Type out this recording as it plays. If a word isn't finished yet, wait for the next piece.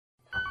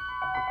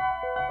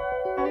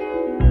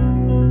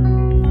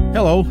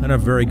Hello, and a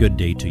very good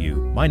day to you.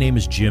 My name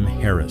is Jim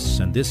Harris,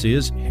 and this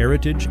is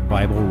Heritage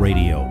Bible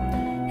Radio.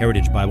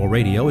 Heritage Bible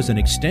Radio is an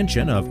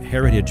extension of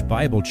Heritage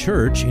Bible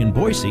Church in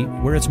Boise,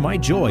 where it's my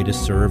joy to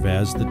serve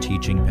as the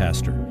teaching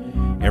pastor.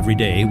 Every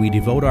day, we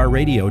devote our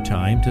radio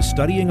time to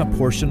studying a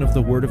portion of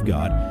the Word of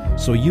God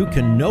so you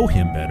can know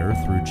Him better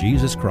through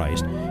Jesus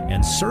Christ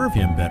and serve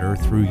Him better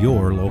through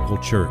your local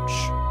church.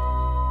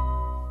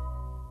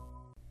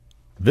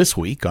 This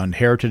week on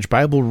Heritage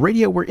Bible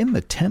Radio, we're in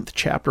the 10th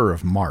chapter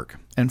of Mark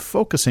and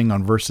focusing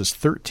on verses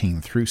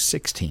 13 through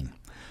 16.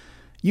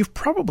 You've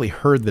probably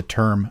heard the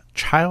term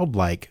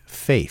childlike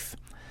faith,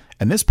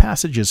 and this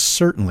passage is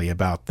certainly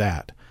about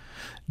that.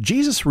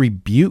 Jesus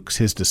rebukes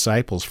his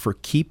disciples for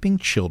keeping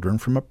children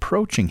from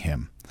approaching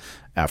him.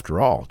 After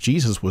all,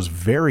 Jesus was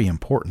very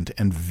important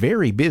and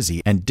very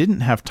busy and didn't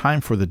have time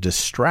for the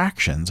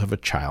distractions of a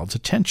child's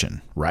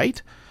attention,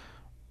 right?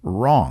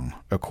 Wrong,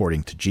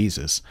 according to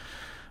Jesus.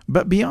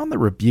 But beyond the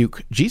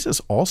rebuke,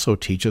 Jesus also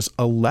teaches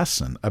a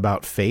lesson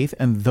about faith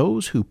and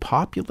those who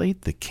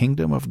populate the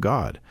kingdom of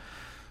God.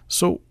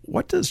 So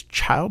what does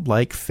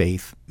childlike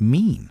faith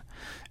mean?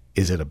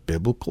 Is it a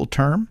biblical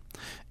term?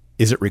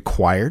 Is it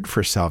required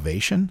for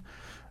salvation?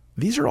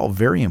 These are all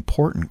very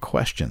important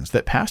questions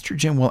that Pastor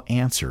Jim will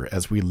answer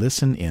as we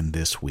listen in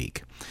this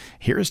week.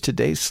 Here is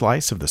today's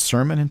slice of the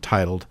sermon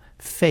entitled,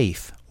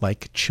 Faith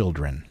Like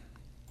Children.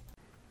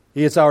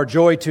 It's our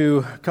joy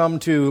to come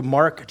to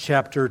Mark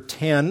chapter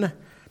 10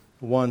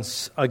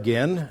 once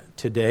again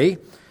today.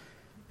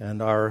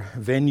 And our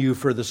venue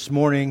for this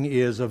morning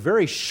is a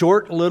very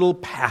short little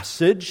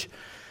passage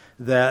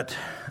that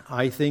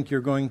I think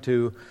you're going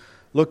to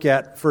look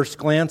at first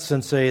glance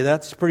and say,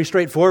 that's pretty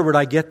straightforward,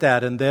 I get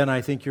that. And then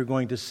I think you're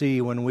going to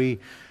see when we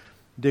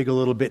dig a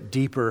little bit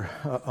deeper,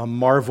 a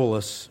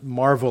marvelous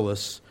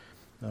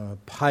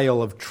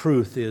pile of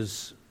truth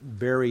is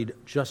buried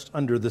just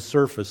under the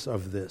surface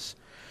of this.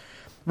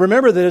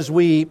 Remember that as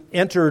we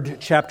entered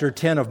chapter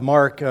 10 of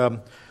Mark,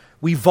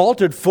 we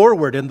vaulted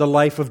forward in the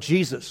life of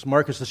Jesus.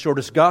 Mark is the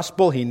shortest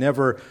gospel. He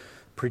never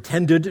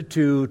pretended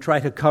to try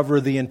to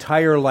cover the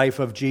entire life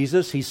of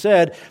Jesus. He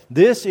said,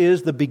 this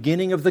is the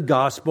beginning of the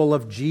gospel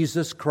of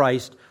Jesus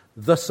Christ,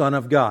 the Son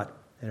of God.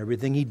 And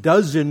everything he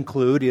does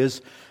include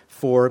is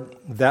for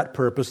that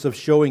purpose of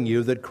showing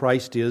you that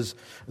Christ is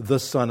the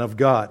Son of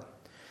God.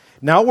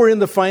 Now we're in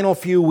the final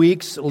few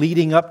weeks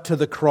leading up to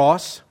the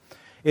cross.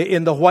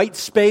 In the white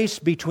space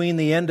between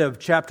the end of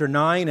chapter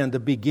 9 and the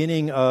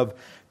beginning of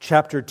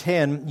chapter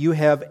 10, you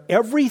have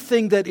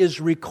everything that is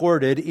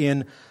recorded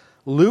in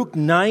Luke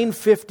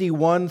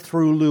 9:51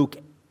 through Luke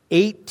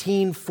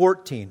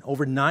 18:14,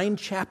 over 9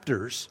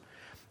 chapters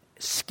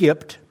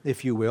skipped,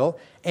 if you will,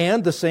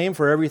 and the same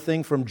for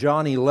everything from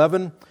John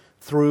 7:11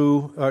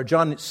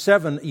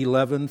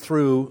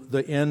 through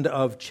the end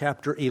of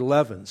chapter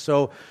 11.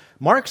 So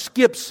Mark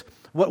skips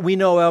what we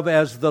know of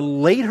as the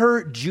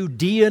later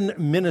Judean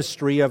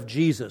ministry of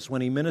Jesus,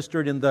 when he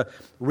ministered in the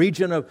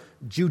region of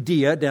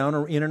Judea,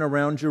 down in and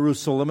around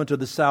Jerusalem and to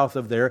the south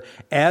of there,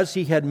 as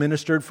he had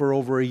ministered for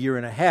over a year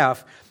and a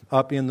half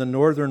up in the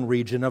northern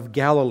region of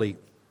Galilee.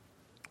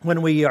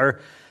 When we are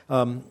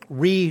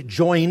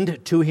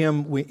rejoined to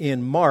him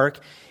in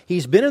Mark,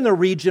 he's been in the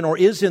region, or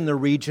is in the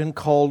region,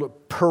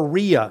 called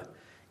Perea,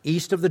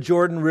 east of the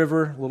Jordan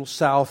River, a little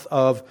south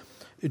of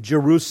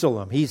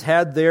Jerusalem. He's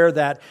had there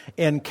that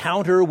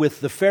encounter with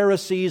the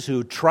Pharisees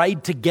who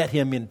tried to get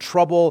him in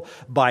trouble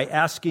by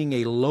asking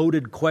a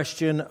loaded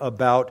question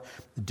about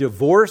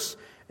divorce,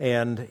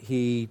 and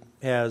he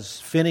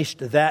has finished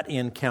that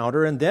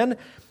encounter. And then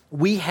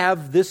we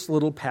have this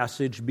little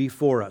passage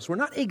before us. We're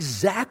not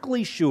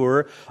exactly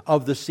sure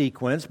of the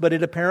sequence, but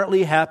it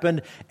apparently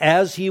happened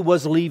as he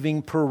was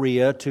leaving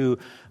Perea to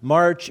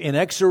march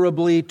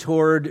inexorably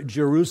toward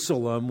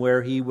Jerusalem,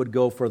 where he would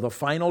go for the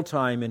final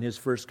time in his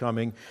first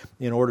coming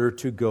in order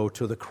to go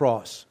to the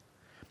cross.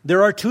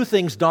 There are 2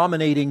 things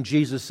dominating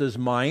Jesus'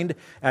 mind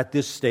at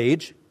this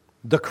stage.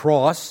 The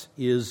cross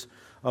is,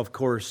 of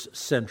course,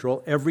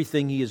 central.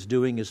 Everything he is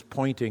doing is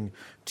pointing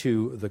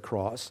to the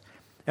cross.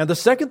 And the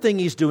second thing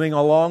he's doing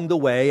along the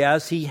way,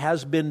 as he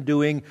has been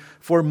doing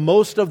for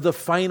most of the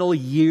final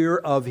year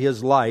of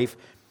his life,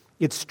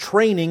 it's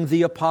training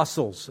the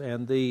apostles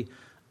and the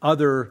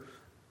other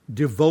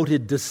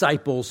devoted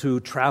disciples who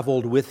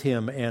traveled with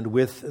him and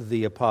with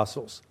the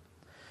apostles.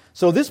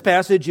 So this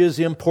passage is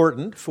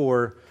important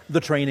for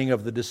the training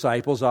of the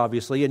disciples,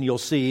 obviously, and you'll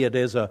see it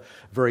is a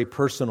very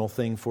personal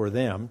thing for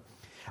them.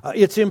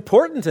 It's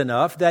important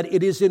enough that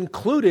it is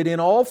included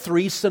in all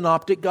 3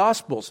 synoptic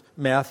gospels,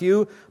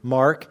 Matthew,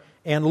 Mark,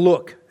 and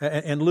Luke.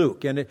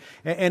 And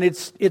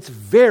it's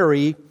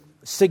very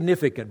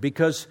significant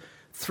because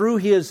through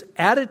his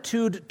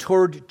attitude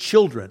toward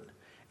children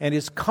and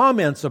his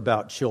comments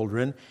about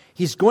children,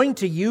 he's going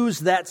to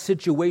use that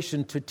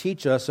situation to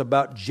teach us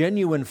about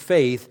genuine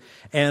faith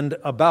and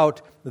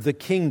about the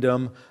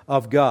kingdom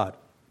of God.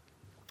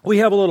 We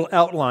have a little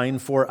outline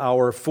for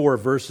our 4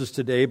 verses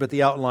today, but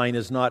the outline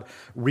is not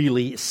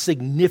really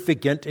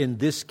significant in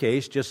this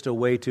case, just a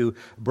way to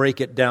break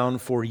it down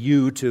for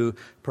you to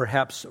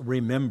perhaps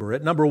remember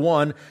it. Number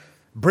 1,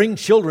 bring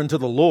children to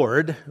the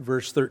Lord,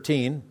 verse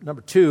 13.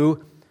 Number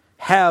 2,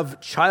 have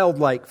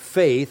childlike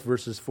faith,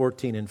 verses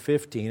 14 and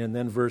 15. And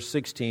then verse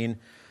 16,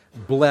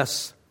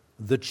 bless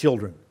the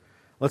children.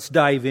 Let's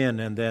dive in,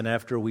 and then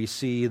after we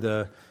see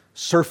the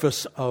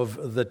surface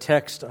of the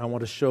text, I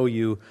want to show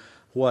you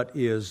what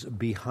is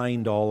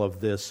behind all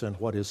of this and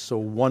what is so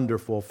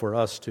wonderful for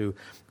us to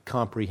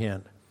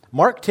comprehend.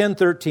 Mark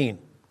 10:13,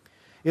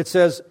 it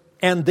says,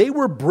 and they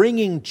were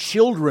bringing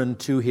children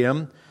to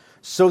him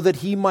so that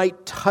he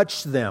might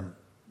touch them.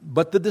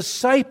 But the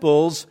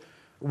disciples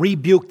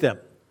rebuked them.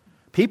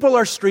 People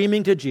are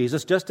streaming to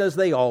Jesus, just as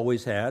they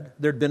always had.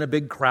 There'd been a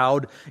big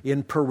crowd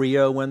in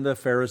Perea when the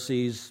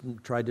Pharisees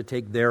tried to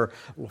take their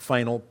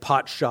final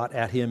pot shot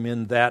at him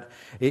in that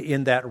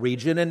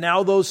region. And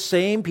now those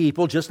same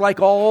people, just like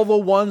all the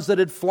ones that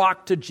had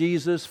flocked to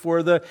Jesus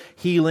for the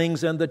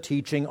healings and the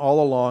teaching all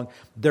along,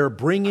 they're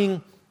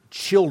bringing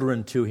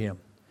children to him.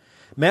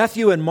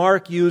 Matthew and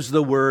Mark use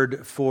the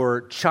word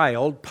for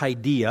child,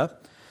 paideia.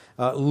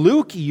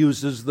 Luke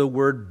uses the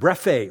word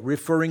brephe,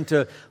 referring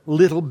to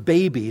little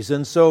babies.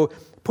 And so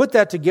put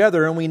that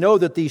together, and we know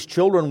that these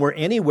children were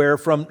anywhere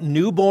from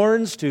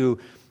newborns to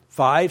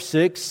 5,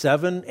 6,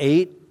 7,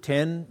 8,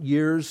 10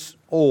 years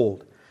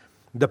old.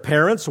 The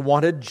parents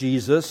wanted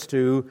Jesus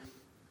to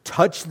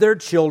touch their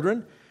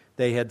children.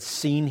 They had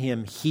seen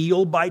him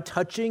heal by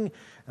touching.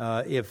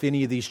 If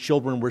any of these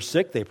children were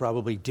sick, they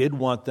probably did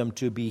want them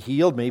to be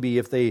healed. Maybe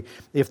if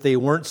they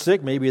weren't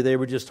sick, maybe they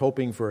were just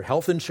hoping for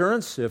health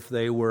insurance if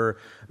they were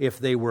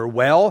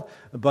well.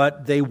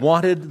 But they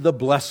wanted the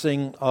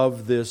blessing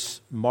of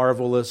this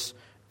marvelous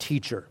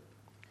teacher.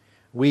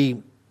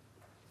 We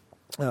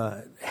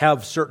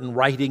have certain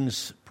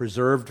writings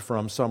preserved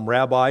from some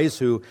rabbis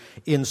who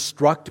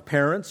instruct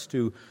parents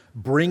to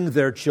bring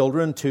their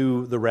children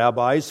to the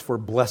rabbis for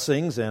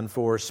blessings and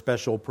for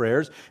special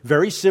prayers.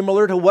 Very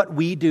similar to what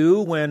we do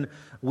when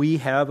we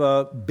have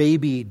a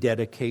baby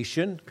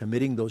dedication,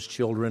 committing those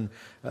children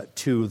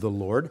to the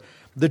Lord.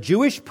 The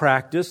Jewish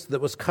practice that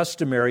was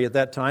customary at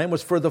that time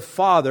was for the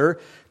father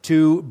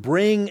to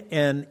bring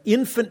an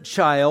infant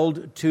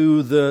child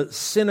to the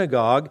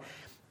synagogue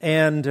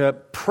and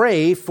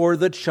pray for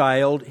the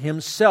child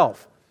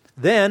himself.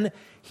 Then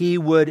he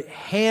would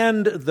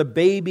hand the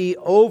baby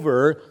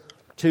over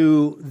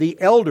to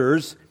the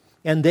elders,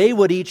 and they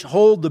would each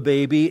hold the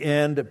baby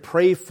and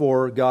pray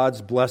for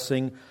God's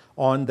blessing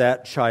on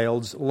that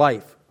child's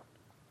life.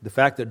 The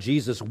fact that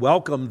Jesus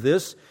welcomed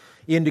this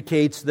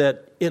indicates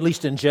that, at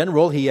least in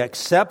general, he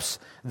accepts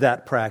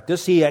that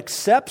practice. He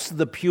accepts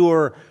the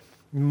pure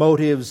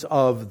motives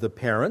of the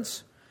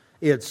parents.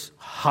 It's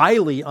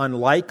highly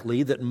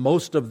unlikely that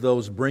most of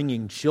those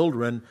bringing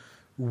children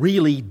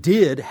really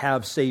did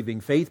have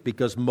saving faith,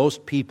 because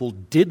most people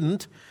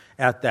didn't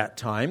at that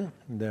time.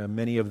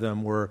 Many of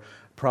them were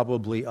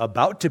probably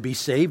about to be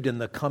saved in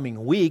the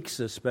coming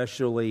weeks,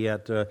 especially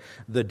at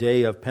the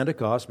day of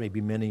Pentecost. Maybe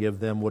many of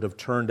them would have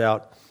turned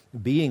out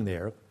being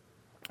there.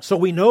 So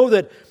we know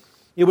that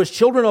it was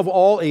children of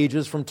all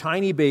ages, from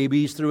tiny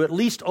babies through at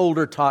least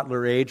older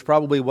toddler age,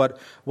 probably what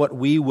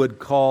we would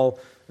call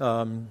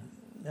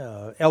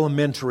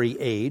elementary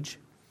age.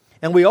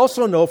 And we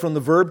also know from the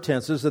verb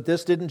tenses that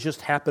this didn't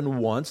just happen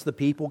once. The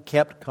people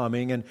kept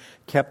coming and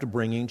kept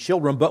bringing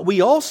children. But we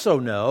also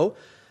know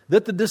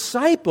that the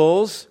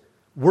disciples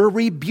were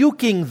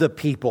rebuking the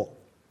people.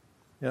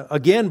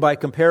 Again, by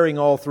comparing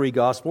all three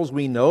Gospels,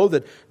 we know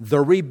that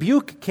the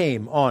rebuke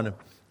came on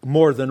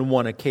more than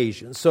one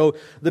occasion. So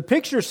the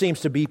picture seems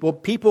to be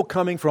people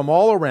coming from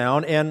all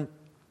around, and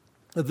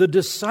the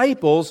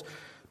disciples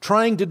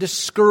trying to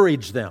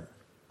discourage them.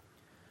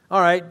 All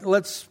right,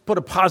 let's put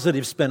a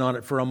positive spin on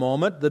it for a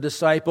moment. The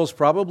disciples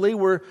probably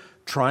were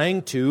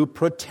trying to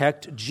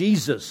protect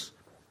Jesus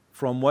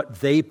from what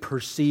they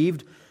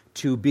perceived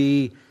to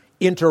be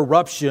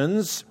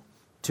interruptions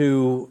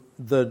to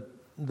the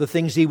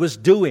things he was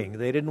doing.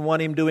 They didn't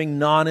want him doing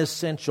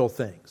non-essential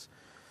things.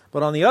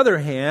 But on the other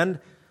hand,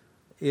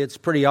 it's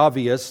pretty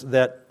obvious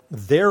that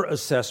their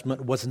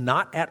assessment was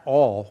not at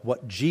all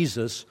what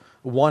Jesus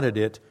wanted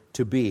it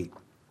to be.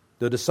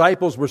 The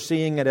disciples were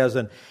seeing it as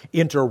an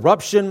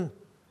interruption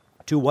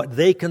to what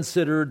they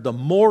considered the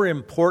more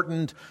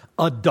important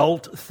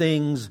adult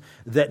things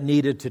that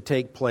needed to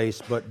take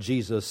place, but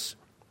Jesus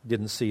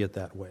didn't see it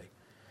that way.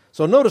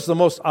 So notice the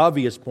most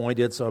obvious point.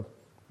 It's a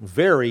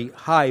very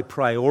high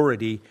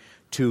priority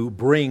to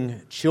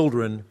bring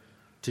children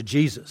to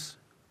Jesus.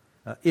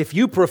 If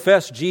you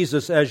profess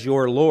Jesus as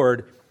your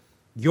Lord,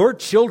 your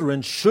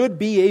children should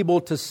be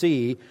able to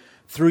see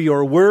through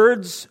your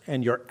words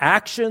and your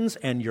actions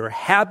and your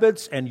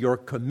habits and your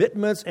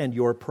commitments and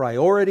your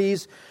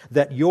priorities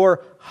that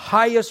your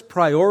highest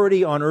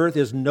priority on earth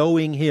is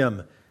knowing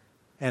Him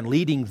and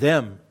leading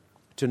them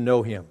to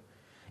know Him.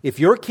 If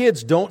your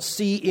kids don't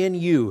see in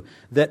you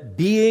that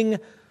being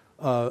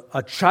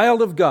a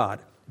child of God,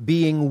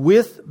 being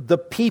with the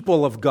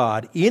people of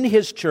God in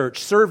His church,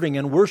 serving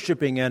and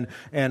worshiping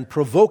and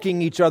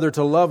provoking each other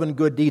to love and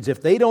good deeds,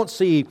 if they don't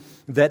see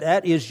that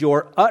that is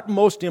your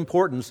utmost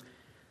importance,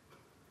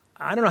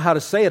 I don't know how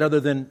to say it other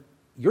than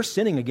you're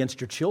sinning against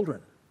your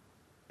children.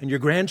 and your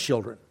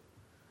grandchildren.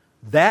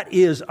 That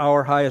is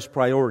our highest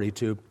priority,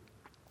 to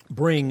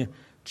bring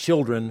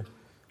children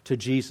to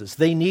Jesus.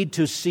 They need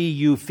to see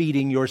you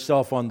feeding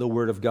yourself on the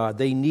Word of God.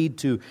 They need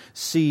to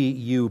see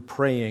you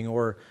praying,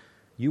 or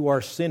you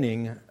are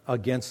sinning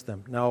against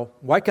them. Now,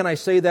 why can I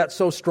say that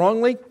so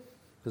strongly?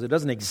 Because it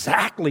doesn't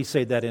exactly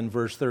say that in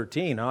verse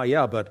 13.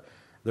 But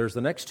there's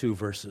the next two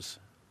verses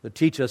that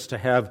teach us to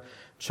have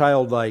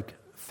childlike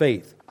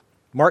faith.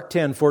 Mark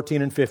 10,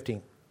 14 and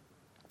 15.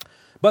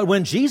 But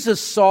when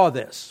Jesus saw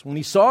this, when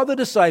he saw the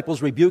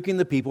disciples rebuking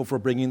the people for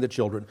bringing the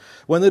children,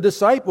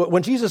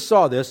 when Jesus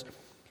saw this,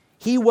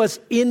 he was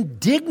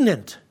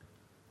indignant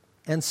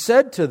and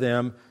said to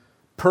them,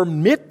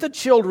 "Permit the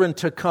children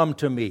to come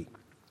to me.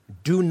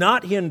 Do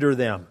not hinder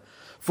them.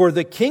 For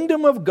the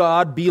kingdom of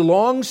God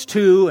belongs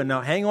to," and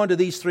now hang on to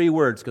these three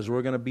words because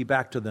we're going to be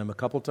back to them a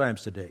couple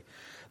times today.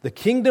 "The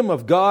kingdom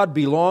of God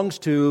belongs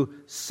to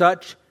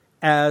such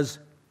as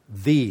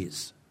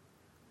these.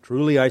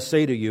 Truly I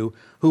say to you,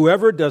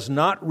 whoever does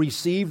not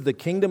receive the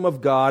kingdom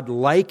of God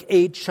like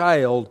a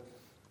child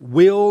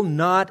will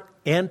not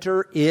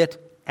enter it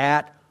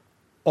at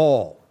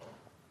all."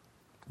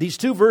 These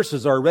two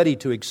verses are ready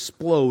to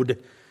explode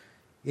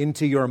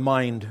into your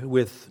mind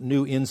with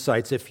new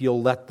insights if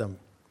you'll let them.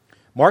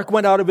 Mark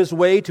went out of his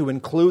way to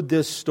include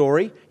this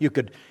story. You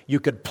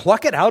could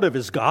pluck it out of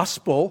his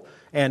gospel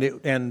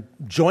and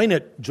join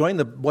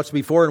the what's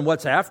before and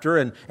what's after,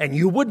 and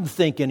you wouldn't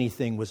think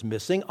anything was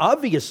missing.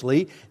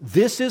 Obviously,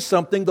 this is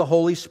something the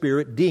Holy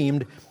Spirit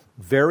deemed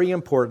very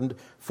important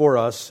for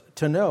us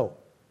to know.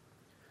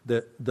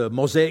 The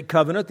Mosaic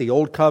covenant, the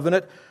Old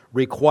Covenant,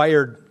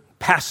 required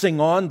passing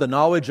on the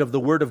knowledge of the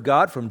Word of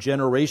God from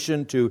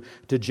generation to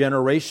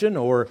generation,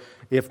 or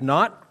if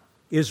not,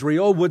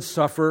 Israel would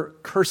suffer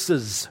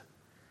curses.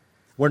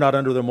 We're not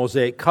under the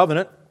Mosaic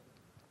covenant.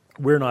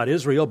 We're not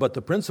Israel, but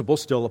the principle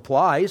still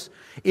applies.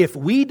 If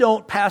we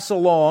don't pass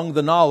along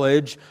the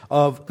knowledge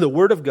of the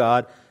Word of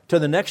God to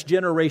the next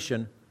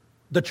generation,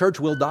 the church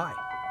will die.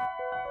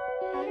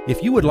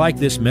 If you would like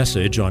this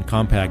message on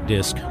compact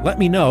disc, let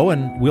me know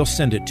and we'll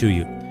send it to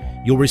you.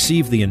 You'll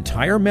receive the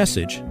entire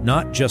message,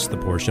 not just the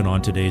portion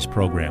on today's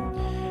program.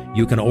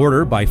 You can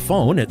order by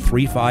phone at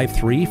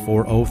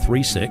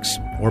 353-4036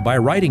 or by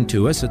writing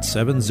to us at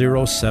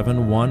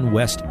 7071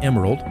 West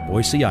Emerald,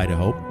 Boise,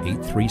 Idaho,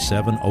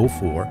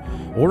 83704,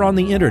 or on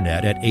the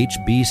internet at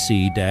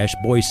hbc-boise.org.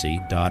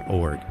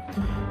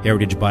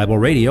 Heritage Bible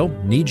Radio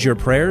needs your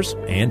prayers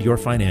and your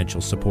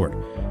financial support.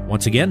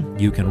 Once again,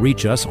 you can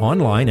reach us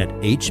online at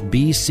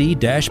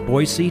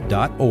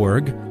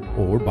hbc-boise.org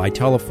or by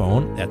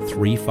telephone at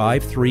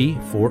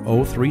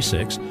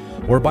 353-4036,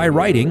 or by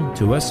writing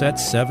to us at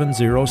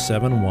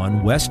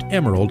 7071 West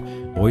Emerald,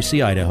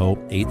 Boise, Idaho,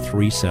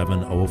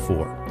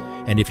 83704.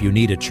 And if you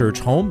need a church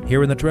home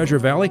here in the Treasure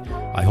Valley,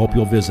 I hope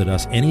you'll visit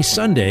us any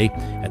Sunday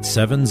at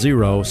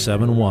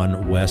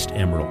 7071 West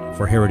Emerald.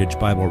 For Heritage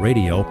Bible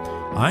Radio,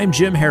 I'm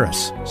Jim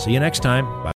Harris. See you next time. Bye.